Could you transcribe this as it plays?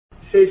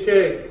谢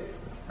谢.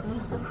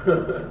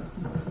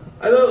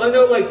 I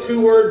know like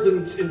 2 words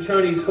in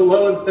Chinese,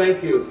 hello and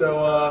thank you.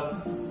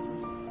 So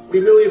we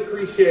really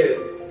appreciate it.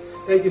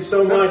 Thank you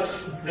so much.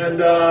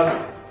 And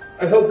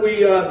I hope we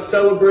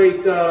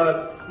celebrate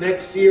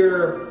next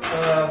year,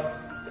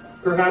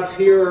 perhaps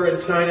here or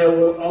in China.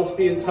 We'll also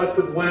be in touch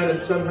with Wen, and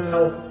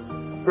somehow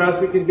perhaps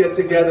we can get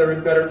together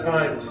in better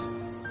times.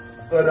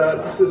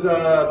 But this is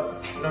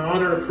an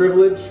honor and a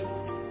privilege.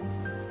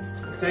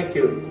 Thank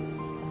you.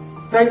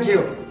 Thank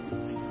you.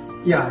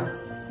 Yeah,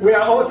 we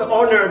are also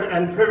honored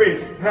and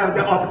privileged to have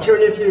the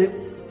opportunity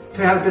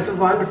to have this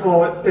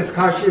wonderful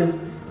discussion.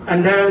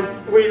 And then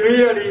we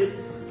really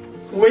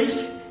wish,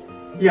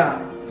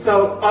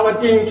 so our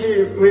Dean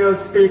team will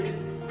speak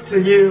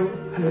to you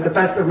and the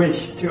best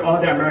wish to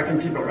all the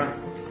American people, right?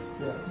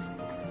 Yes.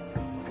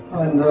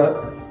 And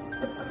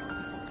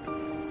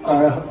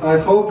I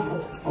hope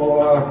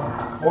we'll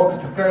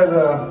work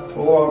together to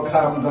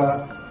overcome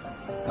the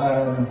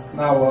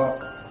now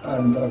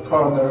and the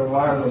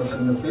coronavirus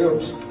in the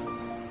future.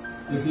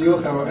 If you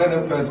have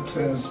any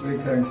questions, we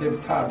can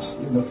keep touch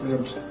in the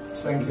future.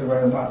 Thank you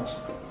very much.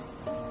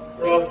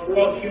 We're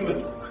all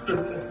human.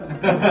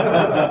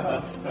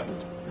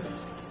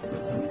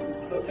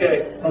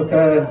 Okay.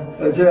 Okay,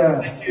 再见.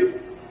 Thank you.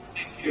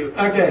 Thank you.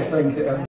 Okay, thank you.